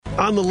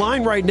On the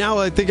line right now,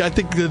 I think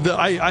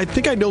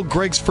I know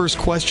Greg's first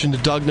question to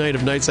Doug Knight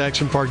of Knights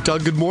Action Park.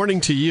 Doug, good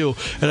morning to you.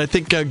 And I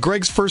think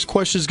Greg's first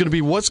question is going to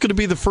be, what's going to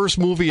be the first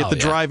movie at the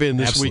drive-in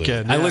this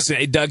weekend? Yeah. Listen,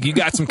 hey, Doug, you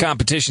got some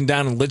competition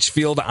down in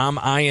Litchfield. I'm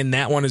eyeing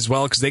that one as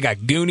well because they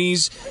got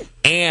Goonies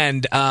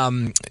and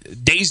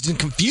Dazed and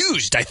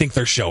Confused. I think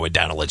they're showing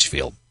down at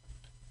Litchfield.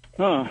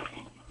 Okay.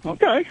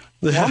 Well,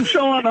 I'm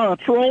showing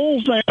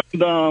Trolls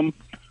and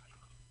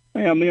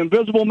The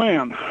Invisible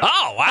Man.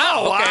 Oh,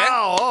 wow. Okay.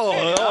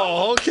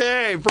 Wow.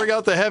 Okay. Bring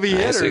out the heavy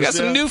hitters. So you got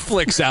some new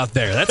flicks out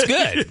there. That's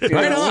good.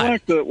 Right on.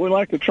 We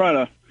like to try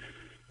to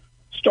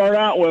start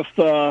out with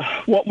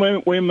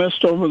what we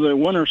missed over the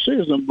winter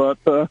season, but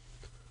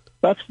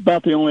that's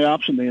about the only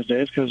option these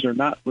days because they're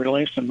not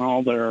releasing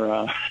all their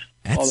good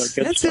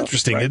That's stuff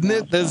interesting, right isn't now,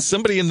 it? There's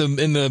somebody in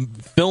the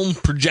film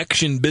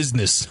projection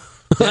business.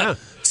 Yeah.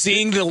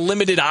 Seeing the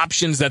limited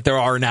options that there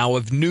are now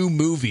of new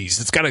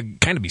movies, it's got to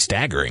kind of be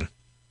staggering.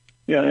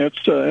 Yeah,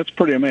 it's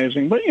pretty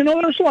amazing. But,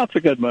 there's lots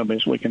of good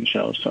movies we can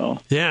show. So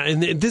yeah,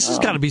 and this has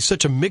got to be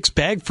such a mixed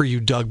bag for you,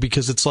 Doug,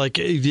 because it's like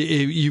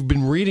you've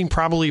been reading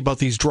probably about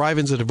these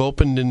drive-ins that have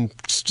opened in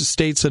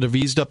states that have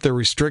eased up their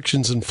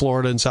restrictions in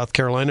Florida and South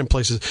Carolina and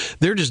places.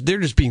 They're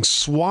just being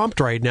swamped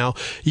right now.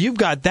 You've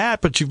got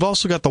that, but you've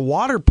also got the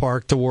water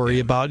park to worry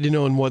about,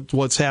 and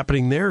what's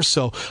happening there.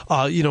 So,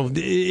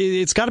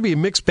 it's got to be a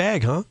mixed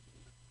bag, huh?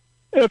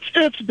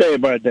 It's day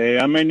by day.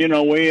 I mean,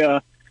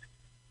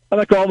 I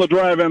think all the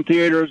drive-in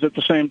theaters at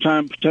the same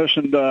time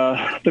petitioned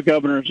the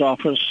governor's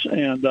office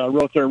and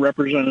wrote their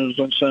representatives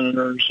and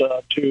senators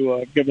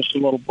to give us a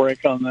little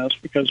break on this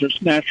because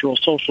there's natural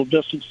social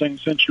distancing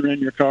since you're in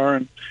your car,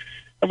 and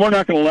we're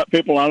not going to let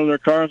people out of their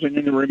cars. They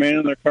need to remain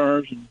in their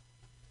cars, and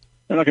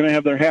they're not going to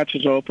have their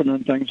hatches open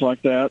and things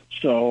like that.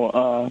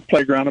 So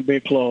playground will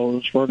be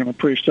closed. We're going to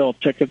pre-sell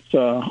tickets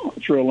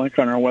through a link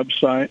on our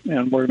website,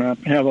 and we're going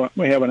to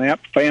have an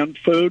app, Fan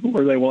Food,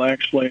 where they will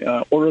actually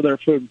order their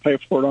food and pay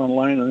for it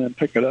online and then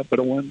pick it up at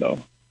a window.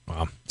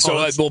 Wow.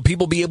 So will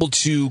people be able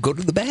to go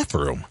to the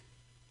bathroom?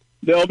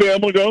 They'll be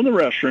able to go in the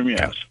restroom,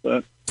 yes.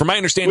 But from my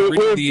understanding,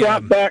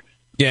 back.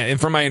 Yeah, and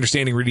from my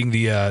understanding, reading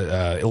the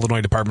Illinois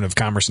Department of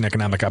Commerce and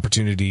Economic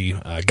Opportunity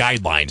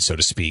guidelines, so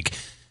to speak,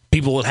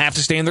 people will have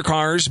to stay in their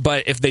cars,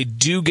 but if they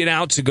do get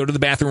out to go to the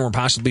bathroom or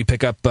possibly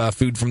pick up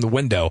food from the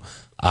window,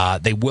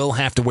 they will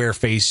have to wear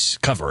face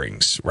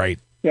coverings, right?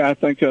 Yeah, I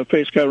think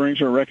face coverings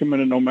are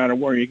recommended no matter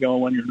where you go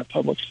when you're in a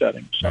public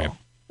setting. So. Right.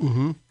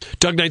 Mm-hmm.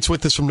 Doug Knight's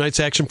with us from Knights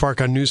Action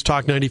Park on News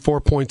Talk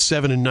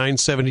 94.7 and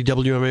 970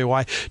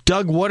 WMAY.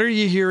 Doug, what are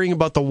you hearing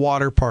about the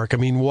water park? I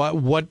mean,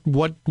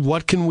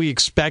 what can we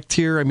expect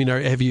here? I mean,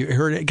 have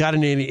you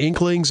gotten any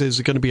inklings? Is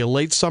it going to be a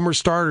late summer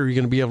start, or are you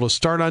going to be able to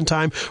start on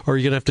time, or are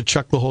you going to have to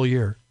chuck the whole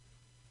year?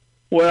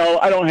 Well,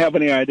 I don't have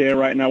any idea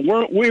right now.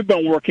 We've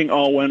been working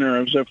all winter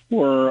as if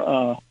we're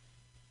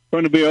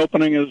going to be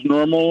opening as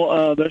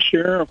normal this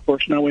year. Of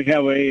course, now we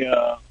have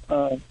a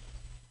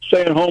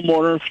stay-at-home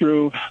order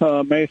through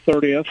May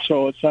 30th,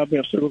 so it's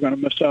obviously we're going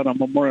to miss out on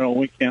Memorial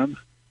Weekend.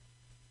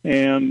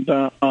 And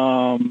we're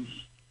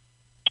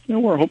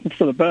hoping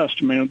for the best.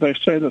 I mean, they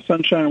say the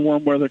sunshine and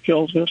warm weather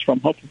kills this, so I'm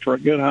hoping for a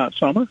good hot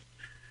summer.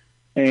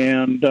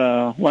 And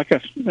last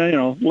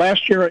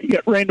year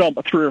it rained all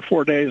but 3 or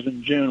 4 days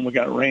in June. We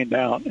got rained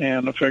out,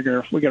 and I figure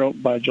if we get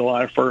open by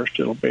July 1st,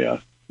 it'll be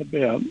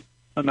a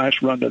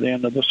nice run to the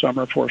end of the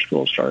summer before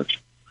school starts.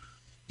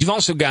 You've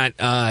also got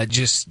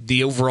just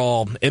the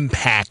overall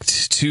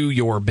impact to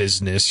your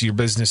business. Your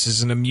business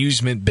is an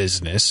amusement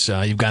business.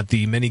 You've got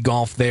the mini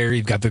golf there.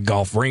 You've got the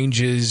golf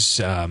ranges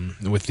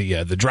with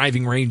the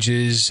driving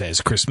ranges, as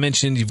Chris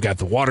mentioned. You've got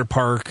the water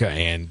park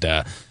and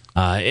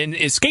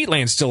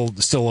Skateland's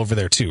still over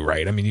there too,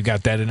 right? I mean, you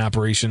got that in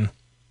operation.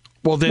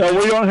 Well, no,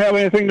 we don't have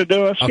anything to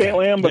do with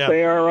Skateland, but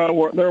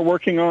they're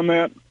working on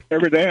that.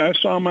 Every day, I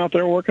saw them out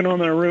there working on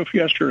their roof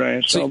yesterday.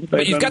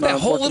 But you've got that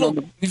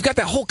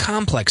whole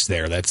complex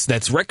there.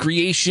 That's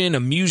recreation,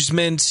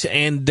 amusement,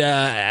 and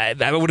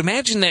I would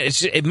imagine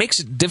that it makes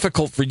it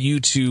difficult for you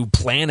to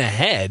plan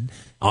ahead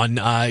on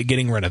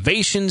getting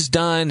renovations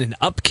done and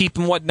upkeep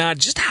and whatnot.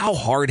 Just how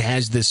hard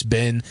has this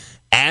been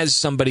as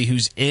somebody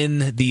who's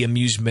in the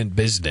amusement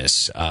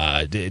business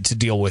to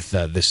deal with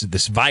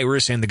this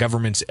virus and the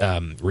government's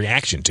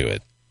reaction to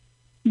it?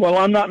 Well,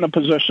 I'm not in a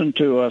position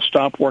to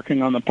stop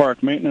working on the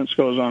park. Maintenance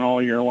goes on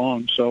all year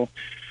long. So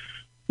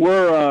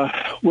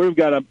we've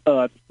got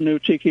a new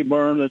tiki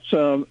bar that's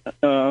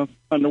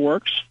under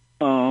works.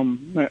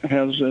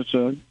 It's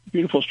a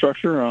beautiful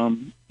structure,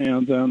 and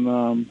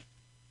then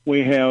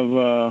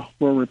we're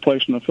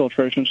replacing the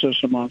filtration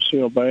system on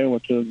Seal Bay,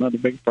 which is another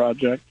big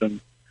project, and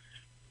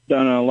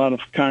done a lot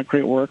of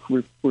concrete work,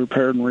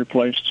 repaired and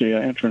replaced the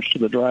entrance to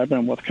the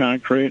drive-in with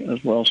concrete,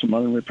 as well as some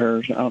other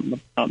repairs out in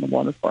the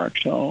water park.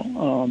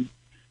 So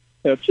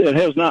it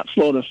has not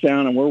slowed us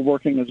down, and we're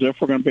working as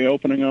if we're going to be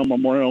opening on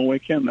Memorial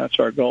Weekend. That's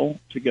our goal,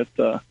 to get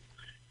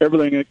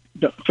everything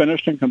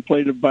finished and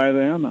completed by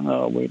then.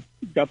 We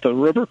got the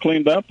river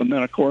cleaned up, and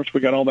then, of course,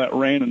 we got all that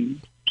rain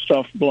and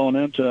stuff blown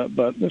into it,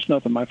 but there's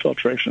nothing my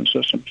filtration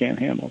system can't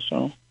handle.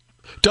 So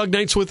Doug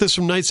Knight's with us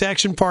from Knights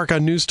Action Park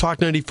on News Talk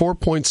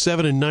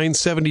 94.7 and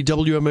 970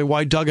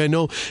 WMAY. Doug, I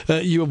know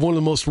you have one of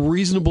the most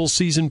reasonable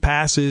season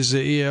passes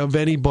of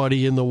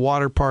anybody in the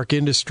water park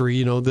industry.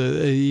 You know,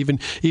 even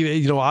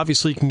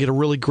obviously you can get a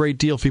really great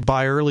deal if you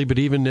buy early, but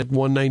even at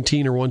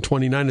 $119 or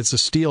 $129, it's a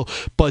steal.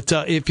 But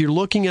if you're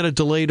looking at a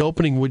delayed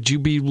opening, would you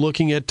be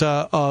looking at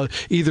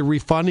either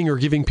refunding or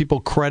giving people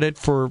credit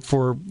for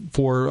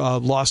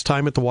lost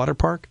time at the water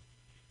park?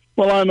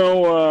 Well, I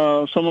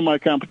know some of my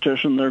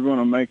competition, they're going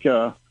to make,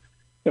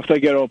 if they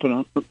get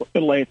open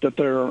late, that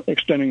they're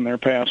extending their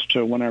pass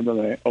to whenever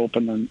they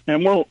open.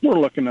 And we're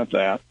looking at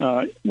that.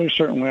 We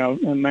certainly have,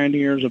 in 90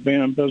 years of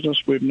being in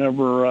business, we've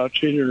never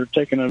cheated or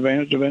taken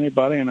advantage of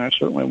anybody, and I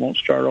certainly won't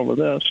start over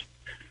this.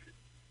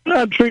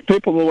 I treat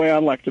people the way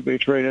I'd like to be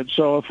treated.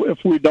 So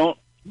if we don't,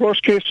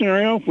 worst case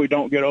scenario, if we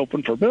don't get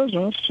open for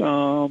business,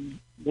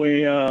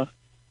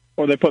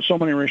 or they put so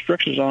many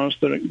restrictions on us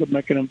that it would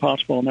make it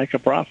impossible to make a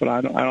profit.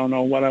 I don't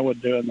know what I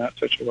would do in that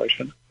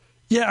situation.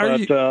 Yeah,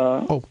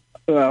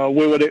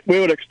 we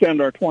would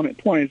extend our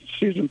 2020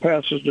 season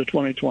passes to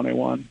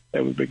 2021.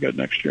 That would be good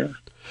next year.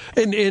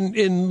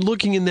 And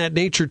looking in that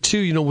nature too,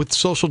 you know, with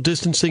social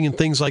distancing and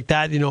things like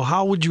that, you know,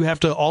 how would you have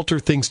to alter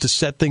things to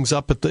set things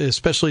up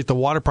especially at the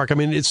water park? I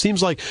mean, it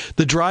seems like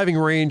the driving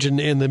range and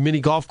the mini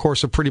golf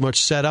course are pretty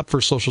much set up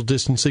for social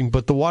distancing,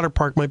 but the water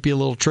park might be a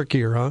little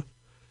trickier, huh?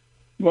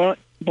 Well,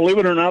 believe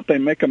it or not, they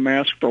make a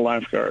mask for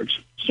lifeguards.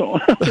 So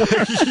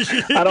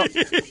I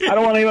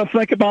don't want to even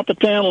think about the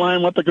tan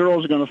line, what the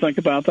girls are going to think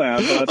about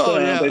that.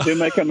 But they do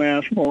make a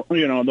mask for,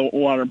 you know, the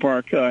water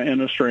park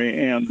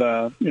industry, and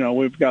you know,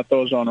 we've got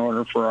those on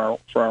order for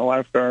our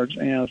lifeguards,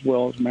 and as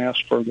well as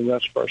masks for the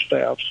rest of our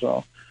staff.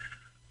 So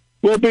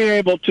we'll be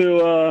able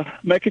to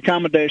make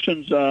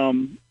accommodations.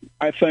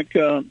 I think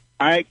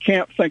I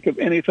can't think of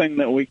anything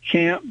that we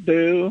can't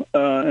do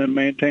and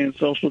maintain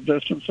social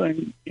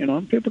distancing. You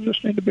know, people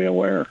just need to be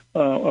aware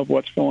of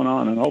what's going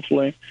on, and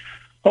hopefully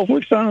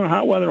sun and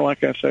hot weather,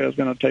 like I say, is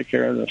going to take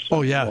care of this.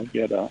 Oh yeah, we'll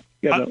get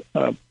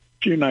a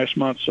few nice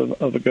months of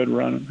a good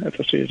run at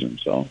the season.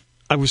 So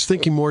I was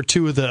thinking more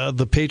too of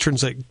the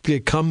patrons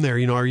that come there.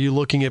 You know, are you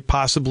looking at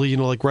possibly, you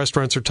know, like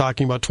restaurants are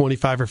talking about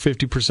 25 or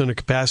 50% of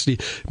capacity?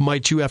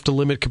 Might you have to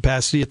limit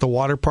capacity at the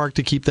water park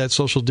to keep that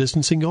social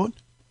distancing going?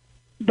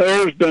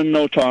 There's been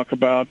no talk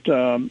about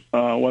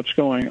what's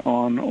going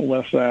on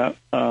with that.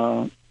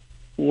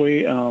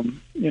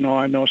 You know,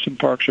 I know some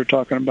parks are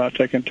talking about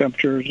taking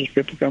temperatures as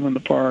people come in the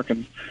park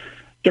and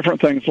different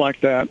things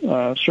like that.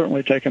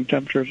 Certainly taking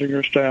temperatures of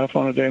your staff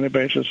on a daily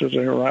basis as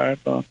they arrive.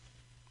 You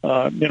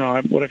know, I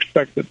would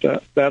expect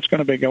that's going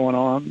to be going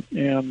on.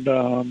 And,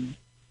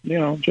 you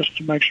know, just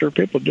to make sure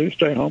people do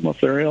stay home if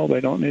they're ill.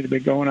 They don't need to be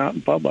going out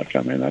in public.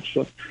 I mean, that's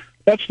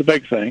the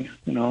big thing.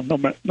 You know,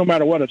 no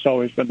matter what, it's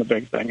always been the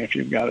big thing. If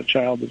you've got a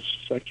child that's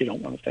sick, you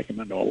don't want to take them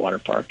into a water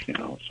park, you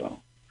know, so.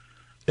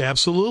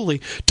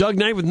 Absolutely. Doug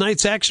Knight with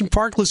Knights Action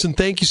Park. Listen,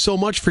 thank you so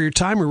much for your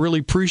time. We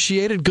really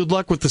appreciate it. Good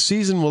luck with the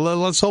season. Well,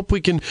 let's hope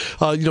we can,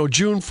 you know,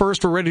 June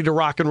 1st, we're ready to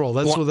rock and roll.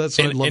 That's what I'd love to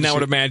see. And I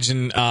would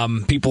imagine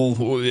people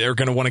are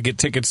going to want to get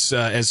tickets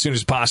as soon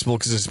as possible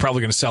because it's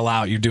probably going to sell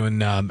out. You're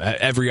doing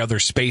every other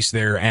space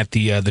there at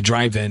the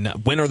drive-in.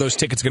 When are those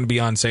tickets going to be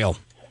on sale?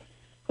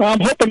 I'm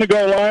hoping to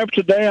go live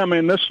today. I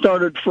mean, this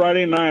started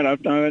Friday night.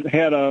 I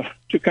had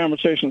two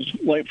conversations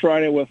late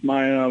Friday with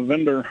my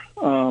vendor,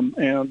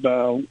 and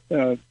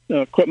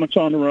equipment's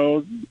on the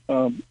road.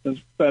 Is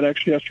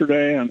FedEx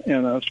yesterday,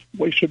 and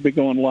we should be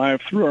going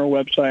live through our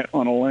website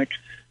on a link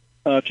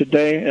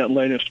today, at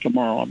latest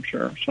tomorrow, I'm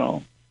sure.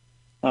 So,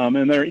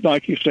 and there,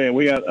 like you say,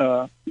 we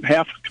got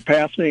half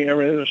capacity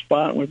every other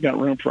spot. We've got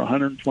room for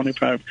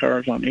 125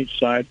 cars on each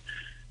side.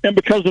 And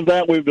because of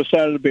that, we've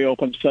decided to be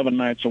open 7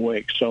 nights a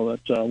week so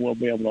that we'll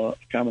be able to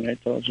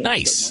accommodate those.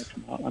 Nice.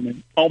 I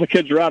mean, all the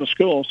kids are out of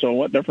school, so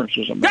what difference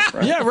does it make,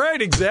 right? Yeah,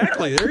 right,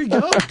 exactly. There you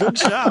go. Good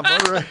job.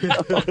 All right.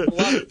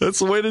 That's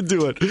the way to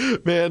do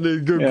it.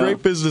 Man,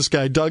 great business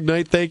guy. Doug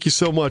Knight, thank you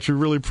so much. We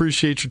really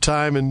appreciate your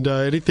time, and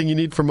anything you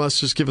need from us,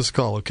 just give us a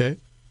call, okay?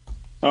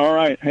 All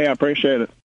right. Hey, I appreciate it.